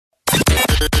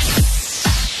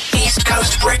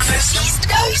Coast Breakfast. East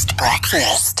Coast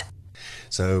Breakfast.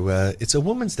 So it's a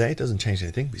Women's Day. It doesn't change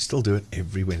anything. We still do it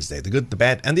every Wednesday. The good, the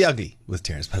bad, and the ugly with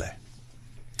Terence Pillay.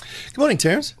 Good morning,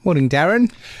 Terence. Morning,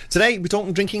 Darren. Today we're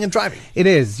talking drinking and driving. It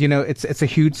is. You know, it's a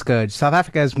huge scourge. South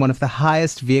Africa has one of the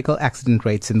highest vehicle accident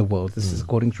rates in the world. This is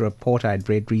according to a report I'd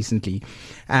read recently.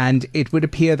 And it would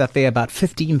appear that there are about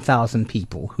 15,000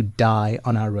 people who die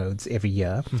on our roads every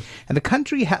year. And the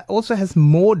country also has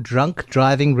more drunk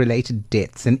driving-related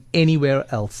deaths than anywhere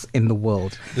else in the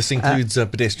world. This includes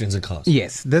pedestrians and cars.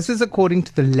 Yes, this is according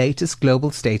to the latest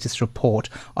global status report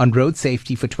on road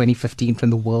safety for 2015 from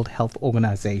the World Health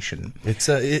Organization.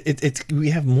 We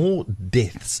have more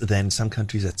deaths than some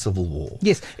countries at civil war.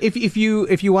 Yes, if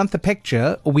you want the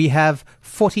picture, we have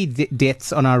 40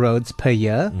 deaths on our roads per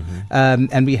year,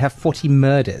 and we have 40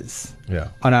 murders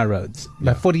on our roads.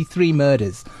 43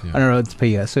 murders on our roads per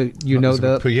year. So you know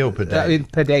per year or per day?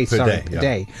 Per day. Per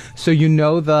day. So you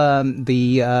know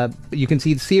the you can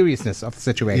see the seriousness of the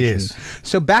situation. Yes.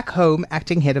 So back home,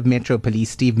 acting head of Metro Police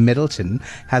Steve Middleton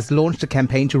has launched a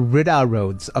campaign to rid our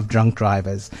roads of drunk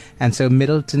drivers. And so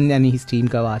Middleton and his team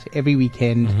go out every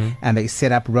weekend and they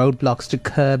set up roadblocks to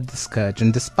curb the scourge.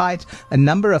 And despite a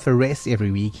number of arrests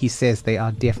every week, he says they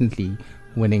are definitely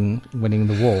winning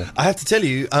the war. I have to tell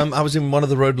you, I was in one of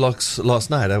the roadblocks last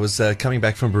night. I was coming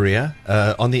back from Berea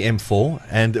on the M4,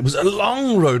 and it was a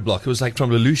long roadblock. It was like from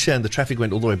Lelucia, and the traffic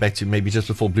went all the way back to maybe just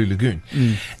before Blue Lagoon.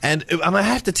 And I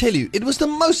have to tell you, it was the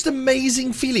most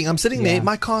amazing feeling. I'm sitting there,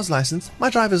 my car's licensed, I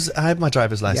have my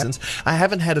driver's license. I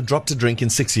haven't had a drop to drink in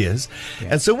 6 years.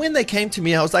 And so when they came to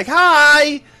me, I was like,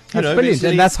 hi! That's brilliant,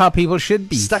 and that's how people should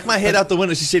be. Stuck my head out the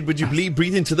window. She said, would you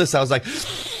breathe into this? I was like,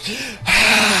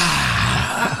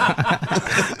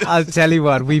 I'll tell you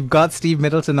what, we've got Steve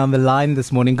Middleton on the line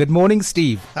this morning. Good morning,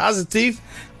 Steve. How's it, Steve?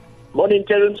 Morning,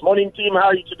 Terence. Morning, team. How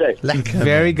are you today?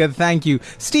 Very good, thank you.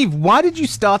 Steve, why did you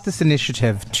start this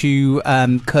initiative to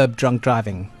curb drunk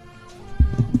driving?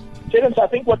 Terence, I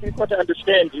think what we've got to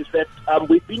understand is that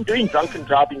we've been doing drunken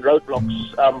driving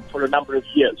roadblocks for a number of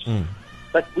years.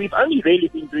 But we've only really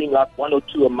been doing like one or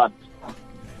two a month.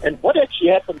 And what actually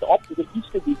happened after the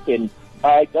Easter weekend,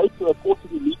 I go to a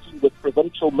quarterly meeting with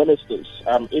provincial ministers,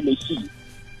 MEC.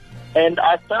 And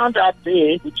I found out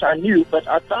there, which I knew, but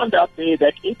I found out there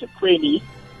that eThekwini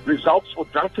results for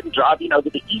drunken driving over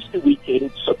the Easter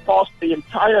weekend surpassed the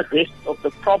entire rest of the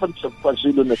province of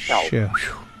KwaZulu-Natal. Sure.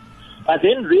 I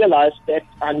then realized that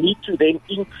I need to then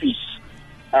increase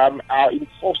our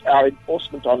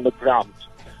enforcement on the ground.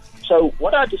 So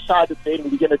what I decided then,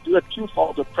 we're going to do a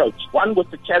twofold approach, one with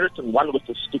the carrot and one with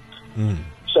the stick.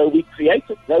 So we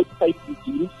created road safety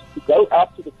teams to go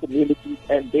out to the communities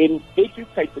and then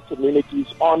educate the communities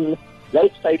on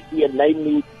road safety and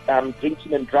namely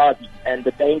drinking and driving and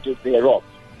the dangers thereof.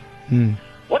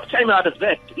 What came out of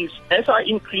that is as I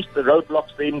increased the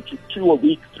roadblocks then to 2 a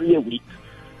week, 3 a week,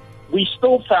 we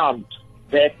still found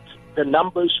that the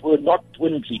numbers were not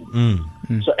dwindling.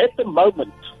 So at the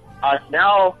moment, I've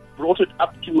now brought it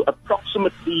up to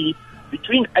approximately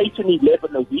between 8 and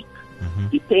 11 a week,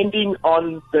 depending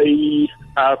on the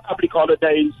public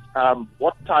holidays,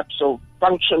 what types of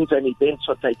functions and events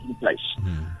are taking place.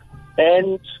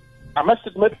 And I must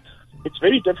admit, it's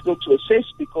very difficult to assess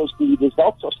because the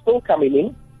results are still coming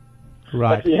in.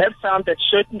 But we have found that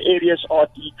certain areas are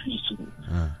decreasing.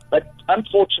 But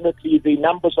unfortunately, the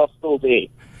numbers are still there.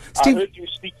 Steve, I heard you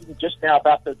speaking just now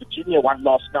about the Virginia one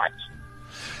last night.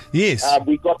 Yes.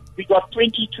 We got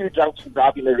 22 drunken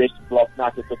driving arrests last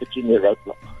night at the Virginia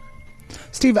roadblock.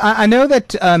 Steve, I know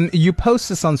that you post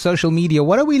this on social media.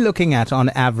 What are we looking at on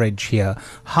average here?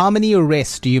 How many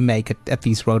arrests do you make at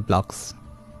these roadblocks?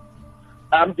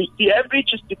 The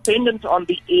average is dependent on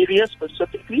the area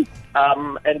specifically,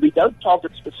 and we don't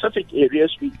target specific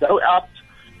areas. We go out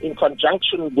in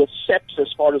conjunction with SAPS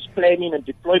as far as planning and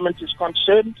deployment is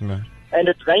concerned, and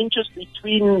it ranges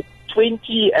between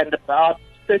 20 and about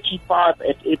 35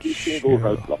 at every single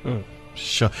roadblock.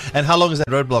 Sure. And how long is that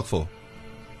roadblock for?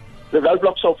 The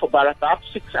roadblocks are for about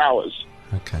 6 hours.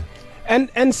 Okay.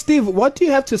 And Steve, what do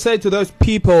you have to say to those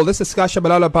people? This is Skasha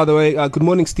Balala, by the way. Good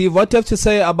morning, Steve. What do you have to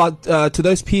say about to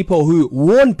those people who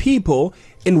warn people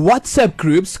in WhatsApp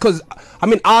groups? Because, I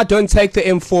mean, I don't take the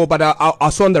M4, but I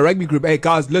saw in the rugby group, hey,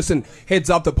 guys, listen, heads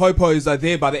up, the popos are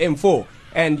there by the M4.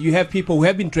 And you have people who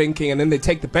have been drinking and then they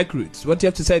take the back routes. What do you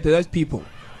have to say to those people?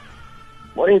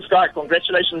 Morning, Sky.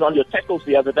 Congratulations on your tackles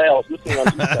the other day. I was listening on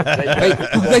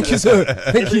YouTube. Thank you, sir.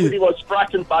 Thank you. Everybody was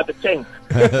frightened by the tank.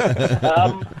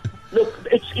 Look,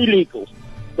 it's illegal.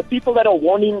 The people that are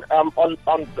warning on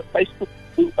the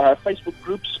Facebook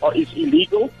groups is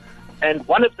illegal. And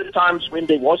one of the times when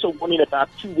there was a warning about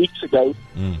 2 weeks ago,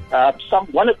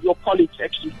 one of your colleagues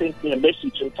actually sent me a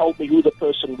message and told me who the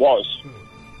person was.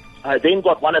 I then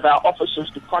got one of our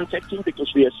officers to contact him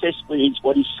because we assessed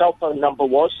what his cell phone number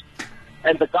was.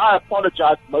 And the guy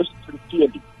apologized most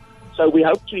sincerely. So we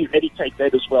hope to eradicate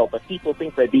that as well. But people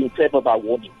think they're being clever by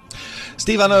warning.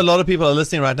 Steve, I know a lot of people are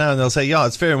listening right now and they'll say, yeah,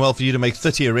 it's fair and well for you to make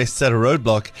 30 arrests at a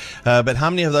roadblock. But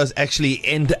how many of those actually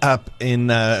end up in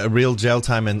real jail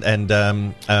time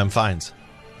and fines?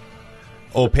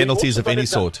 Or penalties of any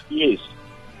sort? Yes.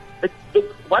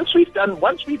 Once we've done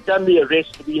the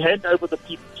arrest, we hand over the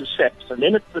people to SAPS, and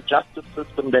then it's the justice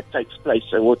system that takes place,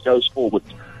 so what goes forward.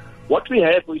 What we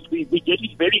have is we get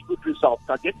very good results.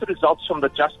 I get the results from the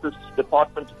Justice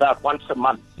Department about once a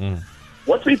month.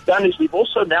 What we've done is we've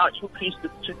also now increased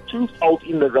it to twofold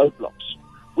in the roadblocks.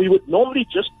 We would normally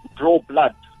just draw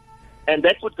blood, and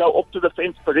that would go up to the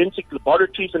forensic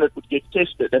laboratories and it would get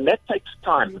tested, and that takes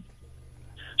time.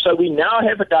 So we now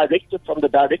have a directive from the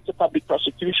Director of Public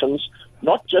Prosecutions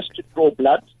not just to draw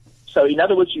blood. So in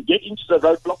other words, you get into the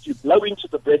roadblock, you blow into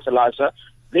the breathalyzer,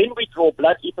 then we draw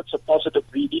blood if it's a positive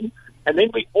reading, and then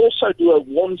we also do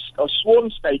a sworn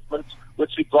statement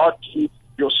with regard to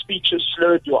your speech is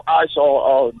slurred, your eyes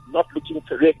are not looking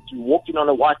correct, you're walking on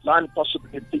a white line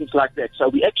possibly, and things like that. So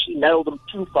we actually nail them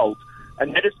twofold,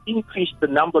 and that has increased the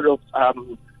number of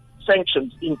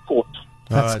sanctions in court.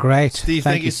 That's great. Steve,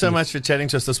 thank you so much for chatting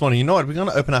to us this morning. You know what? We're going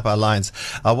to open up our lines.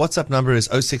 Our WhatsApp number is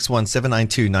 061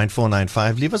 792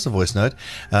 9495. Leave us a voice note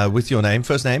with your name,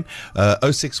 first name,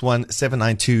 061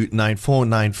 792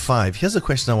 9495. Here's a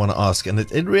question I want to ask, and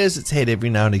it rears its head every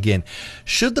now and again.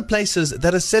 Should the places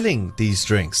that are selling these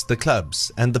drinks, the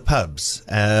clubs and the pubs,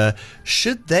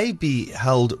 should they be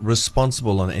held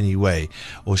responsible in any way?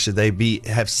 Or should they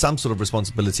have some sort of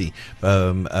responsibility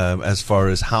as far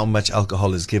as how much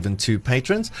alcohol is given to patrons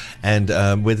and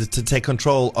whether to take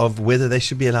control of whether they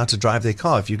should be allowed to drive their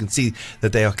car if you can see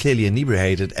that they are clearly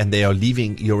inebriated and they are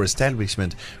leaving your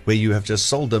establishment where you have just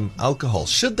sold them alcohol?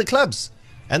 Should the clubs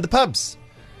and the pubs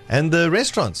and the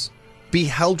restaurants be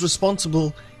held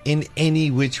responsible in any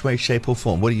which way, shape or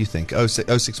form? What do you think?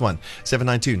 061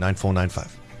 792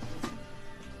 9495.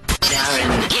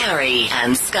 Darren, Gary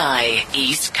and Sky,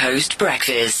 East Coast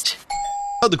Breakfast.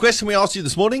 Oh, the question we asked you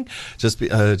this morning, just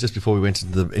before we went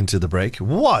into the break,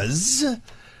 was: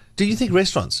 do you think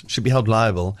restaurants should be held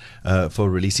liable for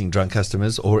releasing drunk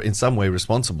customers, or in some way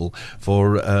responsible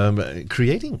for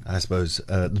creating, I suppose,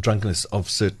 the drunkenness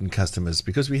of certain customers?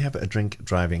 Because we have a drink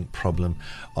driving problem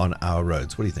on our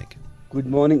roads. What do you think? Good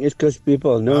morning, East Coast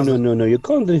people. No. You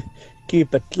can't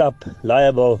keep a club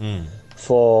liable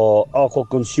for alcohol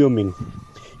consuming.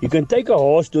 You can take a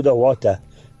horse to the water,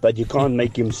 but you can't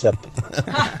make him sip.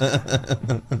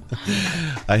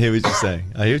 I hear what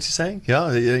you're saying.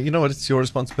 Yeah, you know what? It's your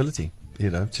responsibility.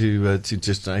 To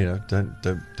just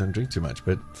don't drink too much.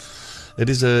 But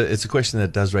it's a question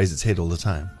that does raise its head all the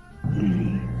time.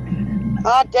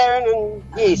 Darren, and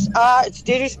yes, it's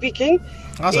Derry speaking.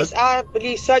 Yes, I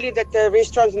believe solely that the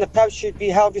restaurants and the pubs should be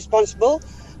held responsible,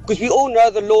 because we all know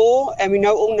the law and we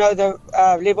all know the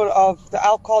level of the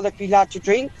alcohol that we're allowed to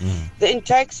drink, the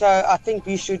intake. So I think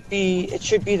it should be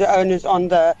the owners on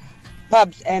the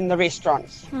pubs and the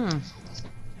restaurants.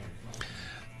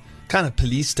 Kind of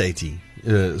police statey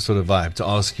sort of vibe to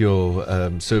ask your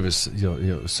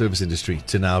service industry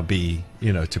to now be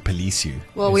to police you.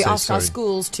 Well, we asked our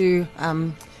schools to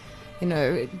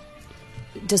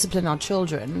discipline our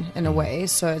children in a way,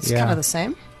 so it's kind of the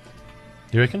same.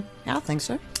 You reckon? Yeah, I think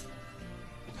so.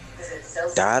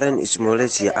 Darren, it's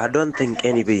Moles here. I don't think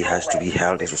anybody has to be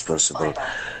held as responsible.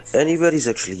 Anybody's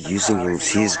actually using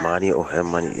his money or her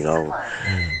money,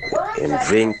 and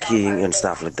drinking and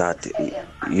stuff like that.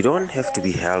 You don't have to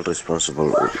be held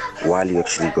responsible while you're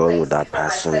actually going with that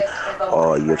person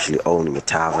or you're actually owning a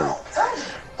tavern.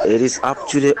 It is up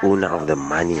to the owner of the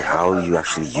money how you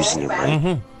actually using your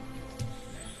money.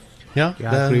 Yeah,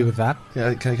 I agree with that.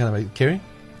 Yeah, kind of Kerry?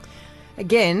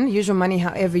 Again, use your money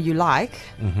however you like.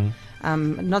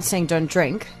 I'm not saying don't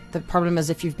drink. The problem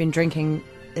is if you've been drinking,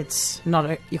 it's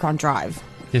not you can't drive.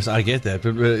 Yes, I get that.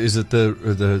 But is it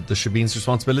the Shabin's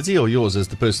responsibility or yours as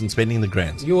the person spending the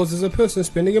grand? Yours as a person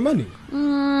spending your money.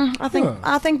 I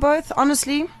think both,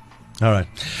 honestly. All right.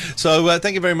 So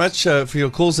thank you very much for your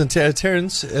calls. And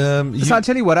Terence, so I'll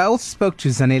tell you what, I also spoke to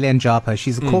Zanele Njapa.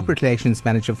 She's a corporate relations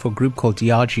manager for a group called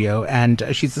Diageo, and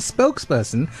she's a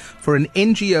spokesperson for an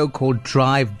NGO called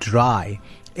Drive Dry.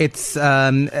 It's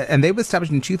and they were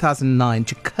established in 2009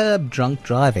 to curb drunk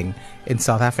driving in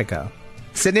South Africa.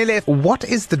 Zanele, what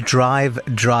is the Drive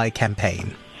Dry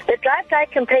campaign? The Drive Dry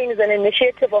campaign is an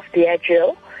initiative of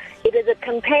Diageo. It It is a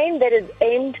campaign that is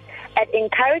aimed at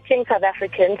encouraging South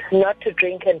Africans not to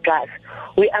drink and drive.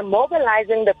 We are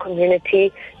mobilizing the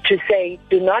community to say,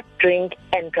 do not drink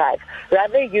and drive.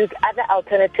 Rather use other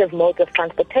alternative modes of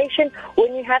transportation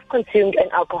when you have consumed an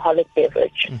alcoholic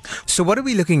beverage. So what are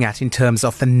we looking at in terms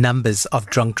of the numbers of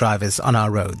drunk drivers on our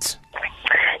roads?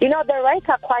 You know, the rates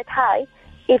are quite high.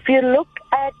 If you look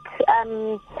at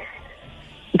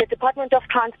the Department of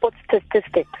Transport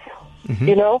statistics,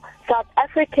 you know, South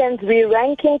Africans, we're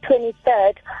ranking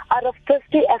 23rd out of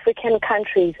 50 African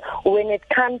countries when it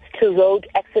comes to road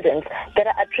accidents that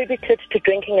are attributed to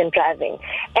drinking and driving.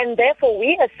 And therefore,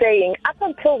 we are saying, up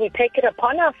until we take it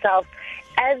upon ourselves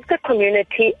as the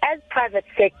community, as private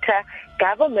sector,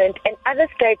 government, and other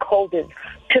stakeholders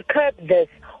to curb this,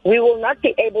 we will not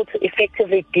be able to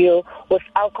effectively deal with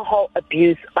alcohol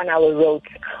abuse on our roads.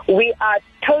 We are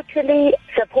totally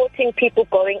supporting people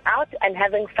going out and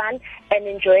having fun and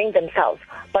enjoying themselves.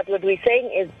 But what we're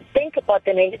saying is think about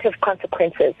the negative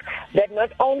consequences that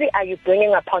not only are you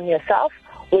bringing upon yourself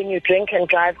when you drink and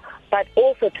drive, but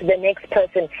also to the next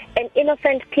person and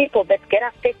innocent people that get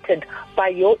affected by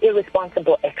your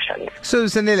irresponsible actions. So,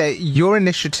 Zanele, your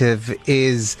initiative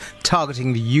is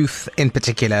targeting the youth in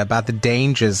particular about the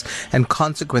dangers and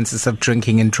consequences of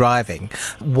drinking and driving.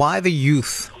 Why the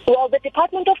youth? Well, the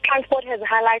Department of Transport has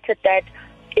highlighted that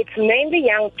it's mainly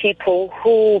young people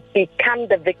who become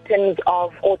the victims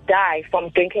of or die from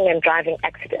drinking and driving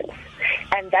accidents.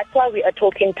 And that's why we are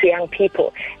talking to young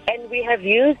people. And we have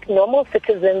used normal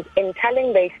citizens in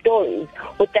telling their stories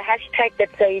with the hashtag that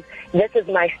says, "This is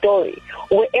my story,"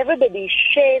 where everybody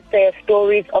shares their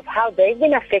stories of how they've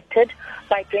been affected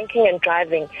by drinking and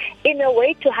driving, in a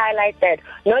way to highlight that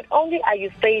not only are you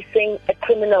facing a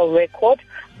criminal record,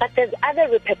 but there's other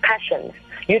repercussions.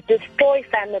 You destroy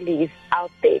families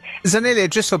out there. Zanele,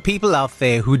 just for people out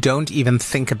there who don't even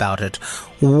think about it,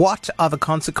 what are the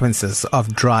consequences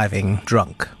of driving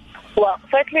drunk? Well,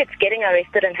 firstly, it's getting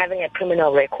arrested and having a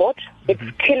criminal record. It's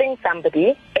killing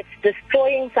somebody. It's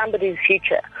destroying somebody's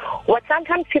future. What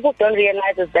sometimes people don't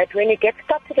realize is that when you get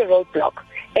stopped at a roadblock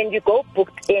and you go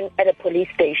booked in at a police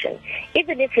station,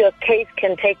 even if your case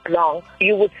can take long,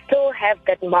 you would still have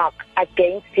that mark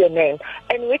against your name,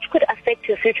 and which could affect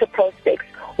your future prospects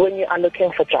when you are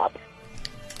looking for jobs.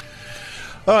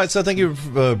 All right, so thank you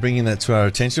for bringing that to our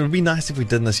attention. It would be nice if we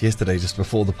did this yesterday, just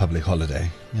before the public holiday.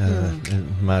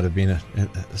 It might have been a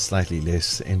slightly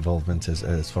less involvement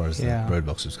as far as the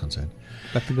roadblocks was concerned.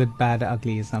 But the good, bad,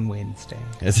 ugly is on Wednesday.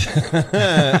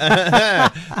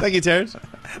 Thank you, Terrence.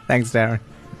 Thanks, Darren.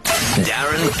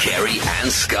 Darren, Kerry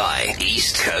and Sky,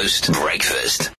 East Coast Breakfast.